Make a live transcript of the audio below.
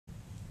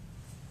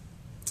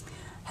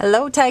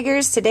Hello,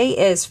 Tigers. Today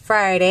is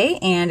Friday,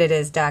 and it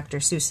is Dr.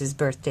 Seuss's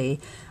birthday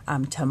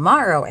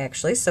tomorrow,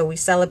 actually. So we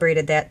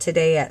celebrated that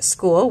today at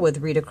school with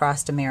Read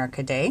Across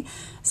America Day.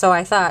 So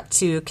I thought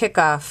to kick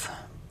off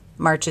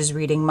March's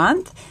Reading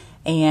Month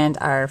and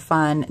our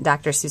fun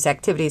Dr. Seuss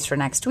activities for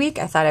next week,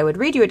 I thought I would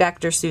read you a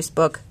Dr. Seuss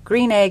book,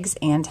 Green Eggs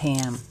and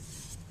Ham.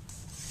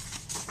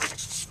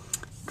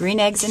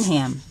 Green Eggs and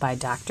Ham by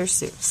Dr.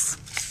 Seuss.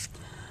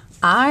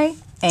 I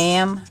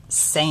am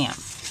Sam.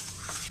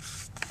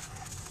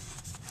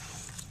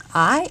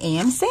 I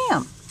am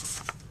Sam.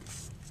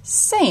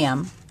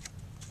 Sam,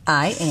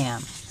 I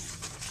am.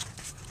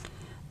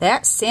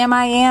 That Sam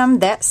I am,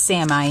 that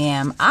Sam I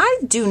am. I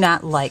do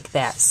not like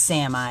that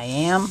Sam I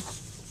am.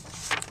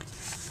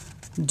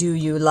 Do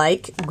you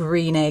like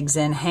green eggs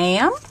and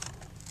ham?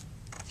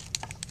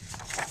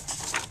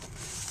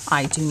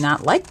 I do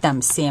not like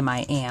them, Sam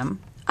I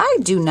am. I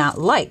do not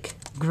like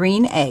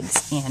green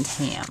eggs and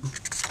ham.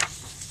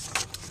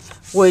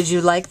 Would you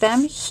like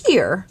them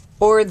here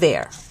or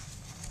there?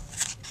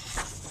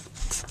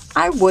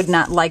 I would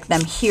not like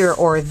them here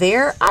or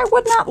there. I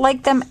would not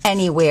like them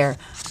anywhere.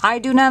 I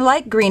do not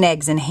like green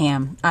eggs and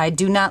ham. I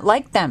do not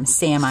like them,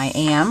 Sam I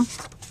am.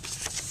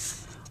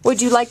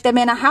 Would you like them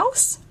in a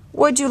house?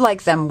 Would you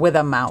like them with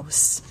a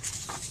mouse?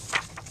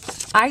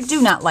 I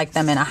do not like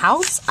them in a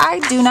house.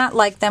 I do not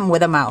like them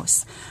with a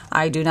mouse.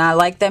 I do not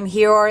like them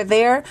here or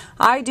there.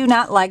 I do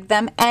not like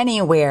them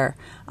anywhere.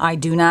 I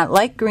do not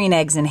like green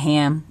eggs and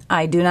ham.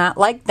 I do not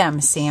like them,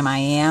 Sam I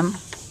am.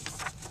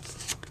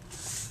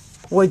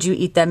 Would you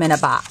eat them in a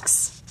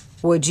box?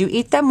 Would you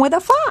eat them with a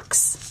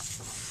fox?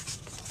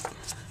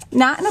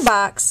 Not in a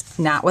box,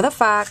 not with a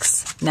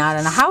fox, not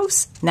in a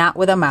house, not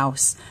with a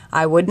mouse.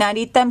 I would not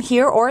eat them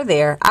here or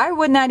there. I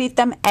would not eat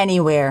them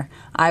anywhere.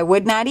 I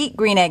would not eat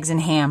green eggs and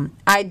ham.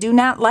 I do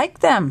not like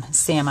them,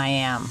 Sam I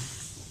am.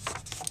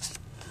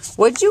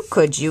 Would you,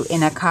 could you,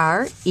 in a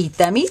car? Eat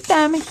them,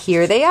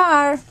 here they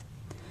are.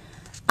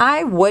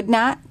 I would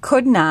not,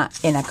 could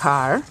not, in a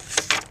car.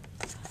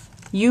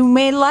 You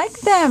may like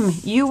them,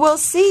 you will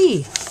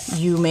see.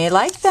 You may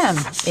like them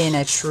in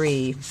a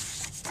tree.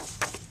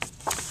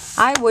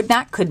 I would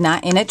not, could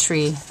not in a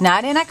tree.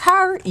 Not in a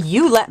car,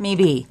 you let me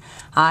be.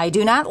 I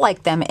do not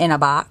like them in a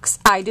box.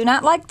 I do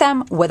not like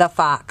them with a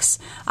fox.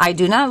 I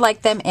do not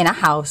like them in a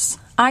house.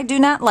 I do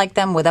not like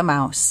them with a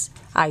mouse.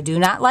 I do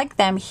not like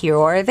them here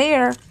or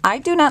there. I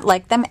do not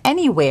like them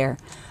anywhere.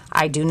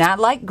 I do not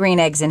like green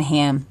eggs and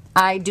ham.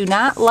 I do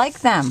not like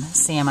them,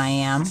 Sam I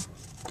am.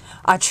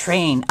 A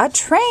train, a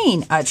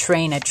train, a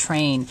train, a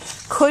train.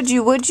 Could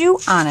you, would you,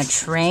 on a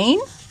train?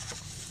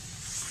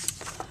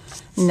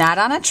 Not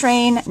on a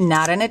train,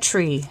 not in a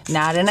tree,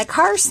 not in a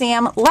car,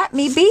 Sam, let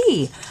me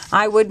be.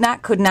 I would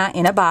not, could not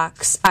in a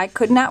box. I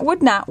could not,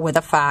 would not with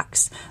a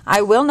fox.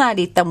 I will not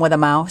eat them with a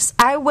mouse.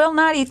 I will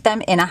not eat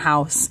them in a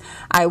house.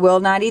 I will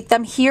not eat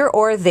them here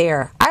or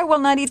there. I will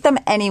not eat them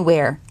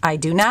anywhere. I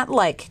do not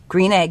like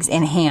green eggs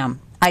and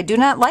ham. I do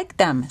not like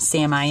them,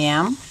 Sam I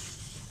am.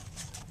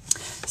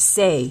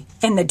 Say,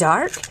 in the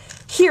dark,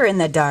 here in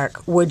the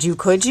dark, would you,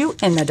 could you,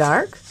 in the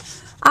dark?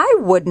 I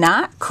would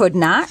not, could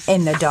not,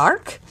 in the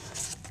dark.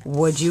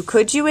 Would you,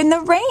 could you, in the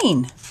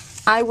rain?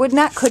 I would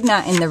not, could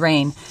not, in the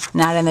rain.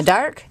 Not in the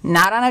dark,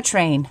 not on a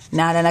train,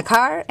 not in a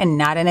car, and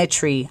not in a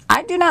tree.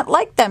 I do not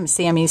like them,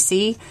 Sam, you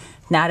see.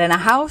 Not in a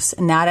house,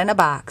 not in a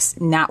box,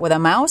 not with a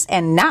mouse,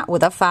 and not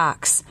with a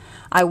fox.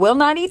 I will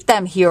not eat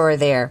them here or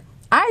there.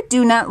 I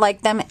do not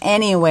like them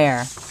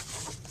anywhere.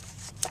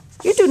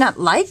 You do not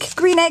like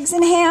green eggs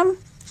and ham?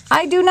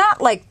 I do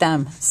not like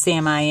them,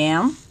 Sam I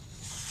am.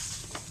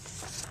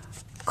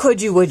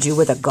 Could you, would you,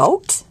 with a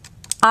goat?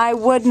 I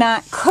would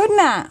not, could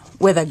not,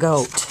 with a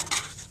goat.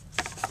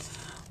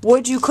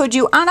 Would you, could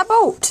you, on a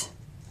boat?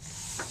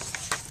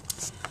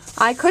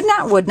 I could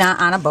not, would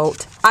not, on a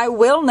boat. I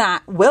will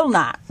not,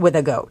 with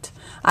a goat.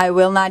 I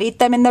will not eat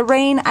them in the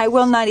rain. I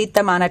will not eat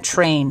them on a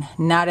train.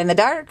 Not in the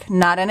dark,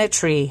 not in a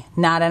tree,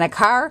 not in a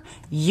car.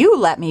 You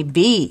let me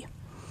be.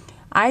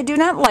 I do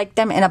not like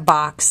them in a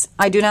box.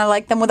 I do not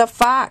like them with a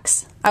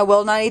fox. I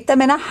will not eat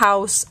them in a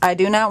house. I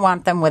do not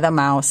want them with a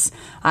mouse.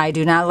 I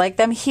do not like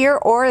them here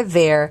or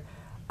there.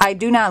 I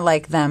do not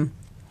like them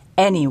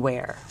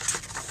anywhere.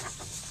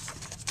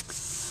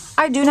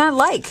 I do not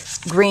like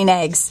green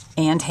eggs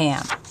and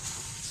ham.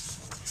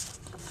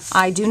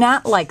 I do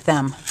not like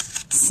them,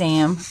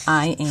 Sam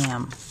I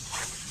am.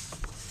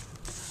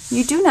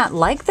 You do not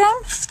like them?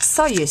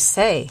 So you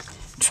say.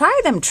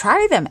 Try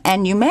them,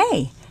 and you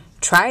may.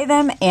 Try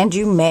them and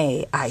you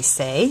may, I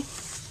say.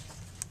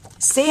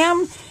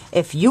 Sam,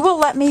 if you will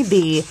let me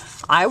be,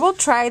 I will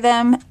try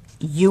them,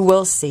 you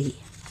will see.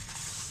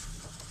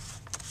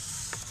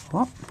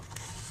 Well,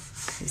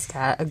 he's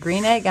got a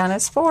green egg on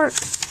his fork.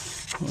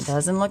 He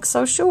doesn't look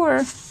so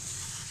sure.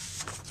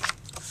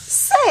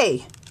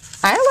 Say,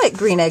 I like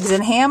green eggs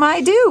and ham, I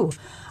do.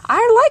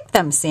 I like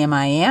them, Sam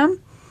I am.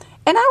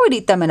 And I would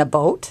eat them in a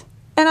boat,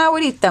 and I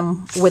would eat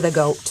them with a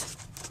goat.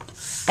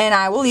 And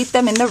I will eat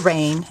them in the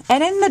rain,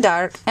 and in the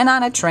dark, and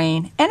on a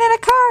train, and in a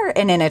car,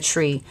 and in a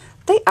tree.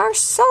 They are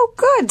so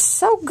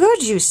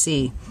good, you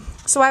see.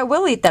 So I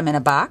will eat them in a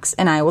box,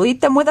 and I will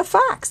eat them with a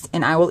fox,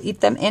 and I will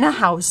eat them in a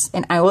house,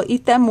 and I will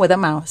eat them with a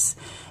mouse,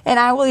 and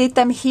I will eat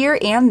them here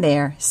and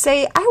there.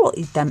 Say, I will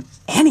eat them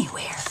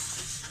anywhere.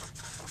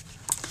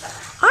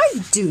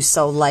 I do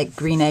so like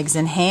green eggs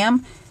and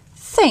ham.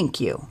 Thank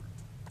you.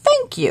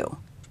 Thank you.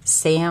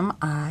 Sam,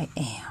 I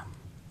am.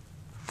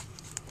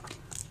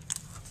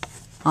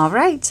 All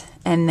right,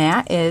 and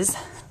that is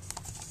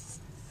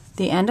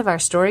the end of our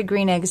story,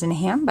 Green Eggs and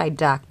Ham by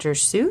Dr.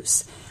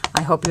 Seuss.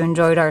 I hope you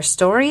enjoyed our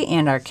story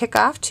and our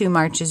kickoff to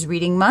March's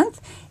Reading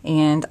Month,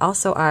 and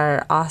also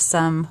our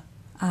awesome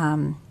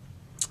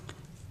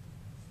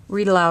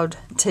Read Aloud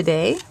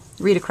Today,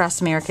 Read Across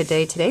America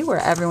Day today, where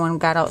everyone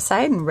got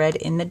outside and read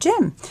in the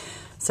gym.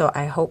 So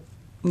I hope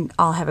you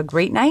all have a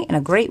great night and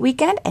a great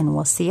weekend, and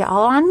we'll see you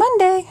all on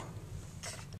Monday.